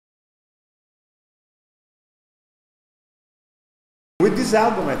With this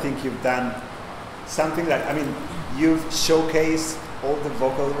album, I think you've done something like, I mean, you've showcased all the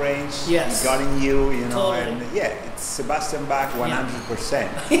vocal range. Yes. Got in you know, Totally. and yeah, it's Sebastian Bach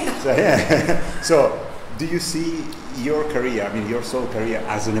 100%. Yeah. So, yeah. So, do you see your career, I mean, your solo career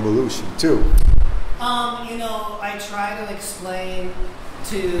as an evolution too? You know, I try to explain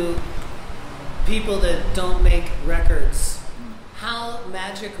to people that don't make records how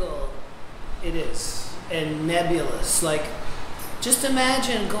magical it is and nebulous. Like, just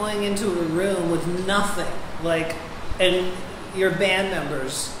imagine going into a room with nothing, like, and your band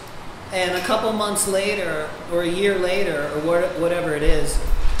members, and a couple months later, or a year later, or whatever it is,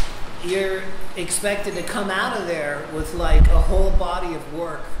 you're expected to come out of there with like a whole body of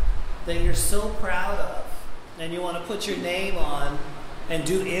work that you're so proud of, and you want to put your name on and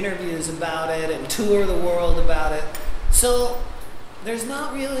do interviews about it and tour the world about it. So there's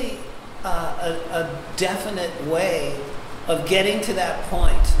not really a definite way of getting to that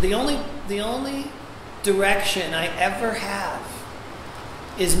point. The only direction I ever have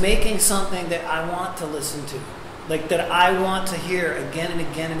is making something that I want to listen to, like that I want to hear again and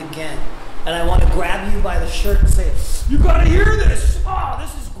again and again, and I want to grab you by the shirt and say, "You gotta hear this! Oh,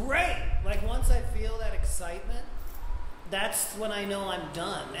 this is great!" Like, once I feel that excitement, that's when I know I'm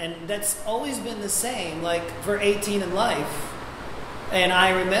done. And that's always been the same, like for 18 in Life, and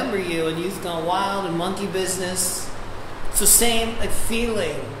I Remember You, and Youth Gone Wild, and Monkey Business. It's the same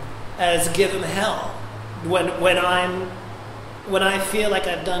feeling as Give 'Em Hell. When I feel like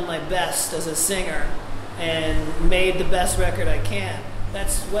I've done my best as a singer and made the best record I can,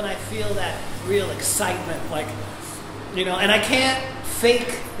 that's when I feel that real excitement, like, you know, and I can't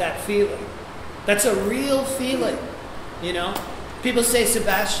fake that feeling. That's a real feeling, you know. People say,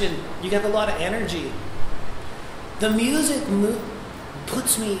 "Sebastian, you have a lot of energy." The music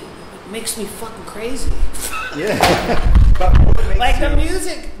makes me fucking crazy. Yeah. But what makes like, you... the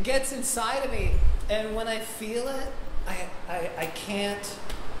music gets inside of me, and when I feel it, I can't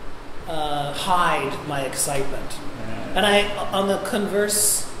hide my excitement. And on the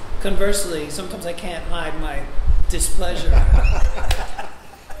conversely, sometimes I can't hide my displeasure.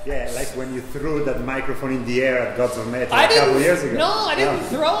 Yeah, like when you threw that microphone in the air at Gods of Metal a couple years ago. No, I didn't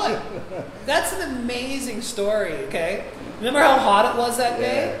throw it. That's an amazing story, okay? Remember how hot it was that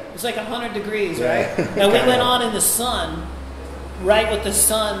day? It was like 100 degrees, right? And we went on in the sun, right with the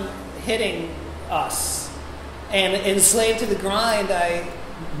sun hitting us. And enslaved to the grind, I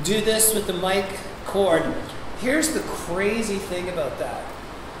do this with the mic cord. Here's the crazy thing about that.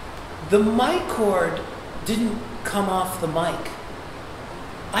 The mic cord didn't come off the mic.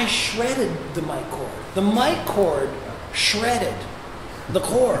 I shredded the mic cord. The mic cord shredded the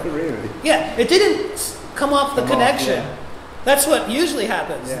cord. Really? Yeah, it didn't come off the connection. That's what usually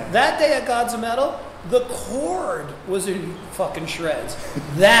happens. Yeah. That day at Gods of Metal, the cord was in fucking shreds.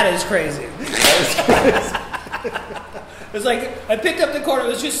 That is crazy. It's like, I picked up the cord, it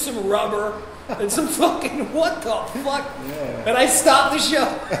was just some rubber and some fucking, what the fuck? Yeah. And I stopped the show.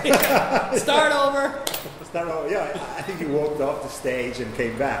 Start over. Yeah, I think you walked off the stage and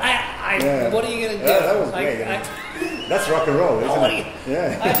came back. What are you gonna do? That was great. That's rock and roll, isn't it?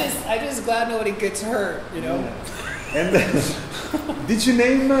 Yeah. I just glad nobody gets hurt, you know. Yeah. And then, did you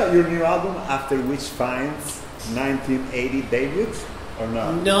name your new album after Witch Find's 1980 debut, or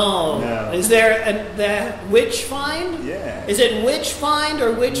no? No. Is there the Witch Find? Yeah. Is it Witch Find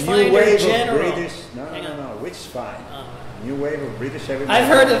or Witch New Finder wave General? Of British. No. Witch Find. New wave of British heavy metal. I've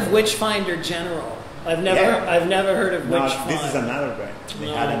heard of Witchfinder General. I've never heard of Witchfinder. This is another band. They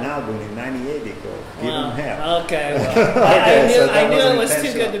had an album in '98 called Give 'Em Hell. Okay, well, I knew it was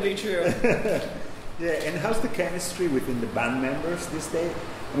too good to be true. Yeah, and how's the chemistry within the band members this day?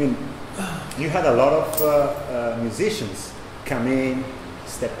 I mean, you had a lot of musicians come in,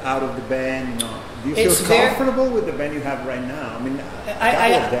 step out of the band. You know, do you feel comfortable with the band you have right now? I mean, a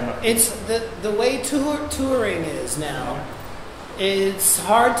couple of them. It's the way touring is now. It's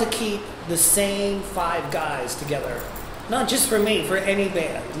hard to keep the same 5 guys together. Not just for me, for any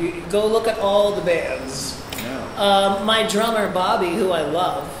band. You go look at all the bands. Yeah. My drummer, Bobby, who I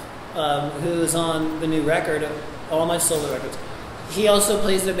love, who's on the new record, all my solo records, he also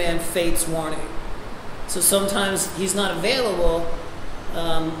plays the band Fate's Warning. So sometimes he's not available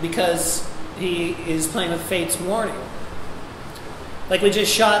because he is playing with Fate's Warning. Like, we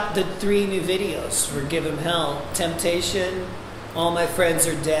just shot the 3 new videos for Give 'Em Hell, Temptation, All My Friends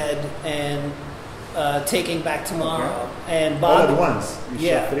Are Dead, and Taking Back Tomorrow. Okay. And Bobby, all at once? You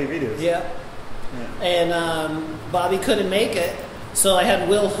shot 3 videos? Yeah. And Bobby couldn't make it, so I had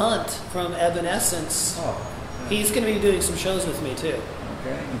Will Hunt from Evanescence. Oh. Yeah. He's going to be doing some shows with me too.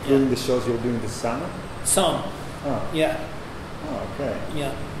 Okay, including the shows you're doing this summer? Some. Oh. Yeah. Oh, okay.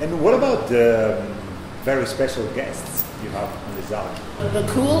 Yeah. And what about the very special guests you have on this album? The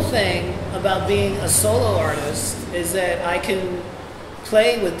cool thing about being a solo artist is that I can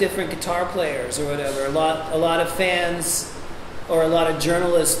play with different guitar players or whatever. A lot of fans or a lot of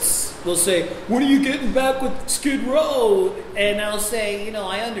journalists will say, "When are you getting back with Skid Row?" And I'll say, you know,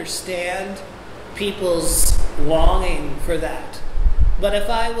 I understand people's longing for that. But if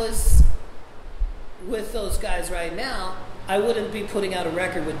I was with those guys right now, I wouldn't be putting out a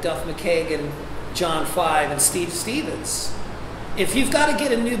record with Duff McKagan, John Five, and Steve Stevens. If you've got to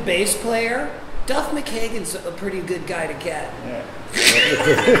get a new bass player, Duff McKagan's a pretty good guy to get. Yeah.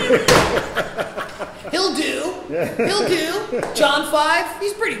 He'll do. Yeah. He'll do. John Five,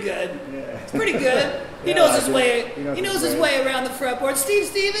 he's pretty good. Yeah. He's pretty good. He knows his way. He knows his way around the fretboard. Steve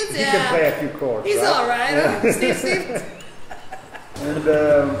Stevens, he can play a few chords. He's right? all right. Yeah. Steve Stevens. And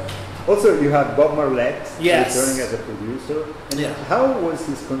also, you have Bob Marlette yes. returning as a producer. And yeah. how was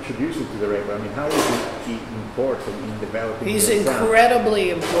his contribution to the record? I mean, how is he important in developing? He's incredibly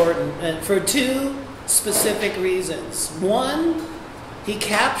important, and for two specific reasons. One, he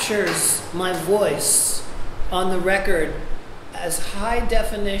captures my voice on the record as high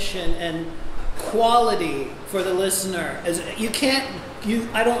definition and quality for the listener as you can't.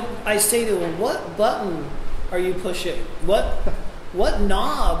 I say to him, "What button are you pushing? What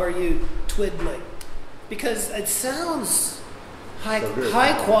knob are you twiddling?" Because it sounds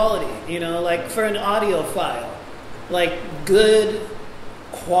high quality, you know, like for an audiophile, like good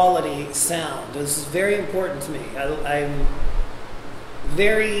quality sound. This is very important to me. I'm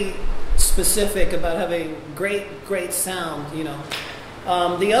very specific about having great sound, you know.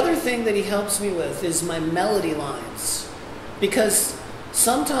 The other thing that he helps me with is my melody lines, because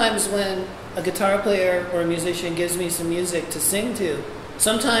sometimes when a guitar player or a musician gives me some music to sing to,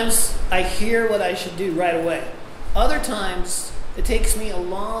 sometimes I hear what I should do right away. Other times, it takes me a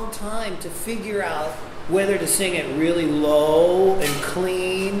long time to figure out whether to sing it really low and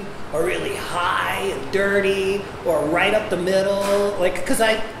clean, or really high and dirty, or right up the middle, like, because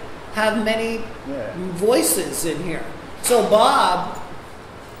I have many voices in here. So Bob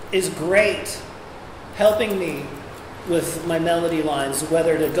is great helping me with my melody lines,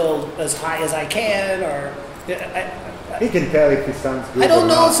 whether to go as high as I can, or he can tell if it sounds good. I don't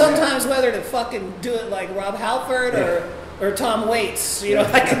know sometimes whether to fucking do it like Rob Halford or Tom Waits. You know,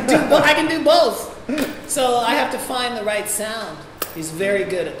 I can do both. So I have to find the right sound. He's very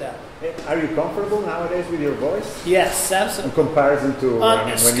good at that. Are you comfortable nowadays with your voice? Yes, absolutely. In comparison to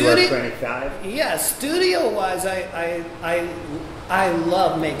when you were 25? Yeah, studio-wise, I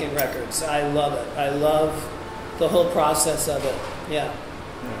love making records. I love it. I love the whole process of it. Yeah.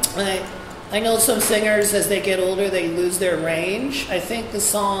 I know some singers, as they get older, they lose their range. I think the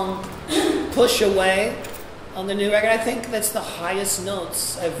song "Push Away" on the new record, I think that's the highest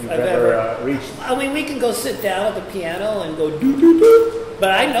notes I've ever reached. I mean, we can go sit down at the piano and go doo doo doo,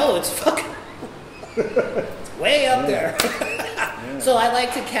 but I know it's fucking it's way up there. So I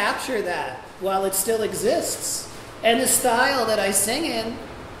like to capture that while it still exists. And the style that I sing in,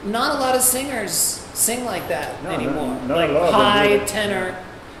 not a lot of singers sing like that anymore. Like high tenor.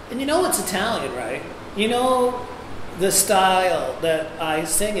 And you know it's Italian, right? You know the style that I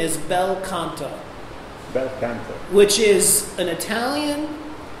sing is bel canto. Bel canto. Which is an Italian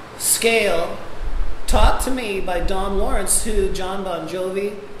scale taught to me by Don Lawrence, who John Bon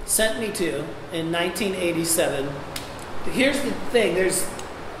Jovi sent me to in 1987. Here's the thing, there's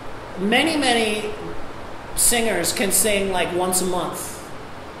many singers can sing like once a month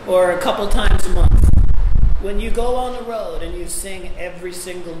or a couple times a month. When you go on the road and you sing every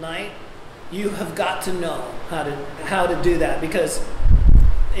single night, you have got to know how to do that, because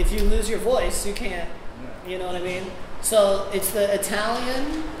if you lose your voice, you can't. You know what I mean? So it's the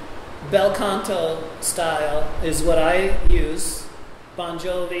Italian bel canto style is what I use. Bon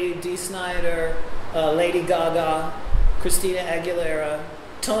Jovi, Dee Snider, Lady Gaga, Christina Aguilera,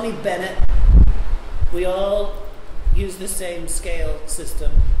 Tony Bennett. We all use the same scale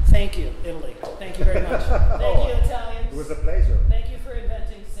system. Thank you, Italy. Thank you very much. Thank you, Italians. It was a pleasure. Thank you for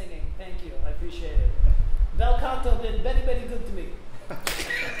inventing singing. Thank you. I appreciate it. Bel canto been very good to me.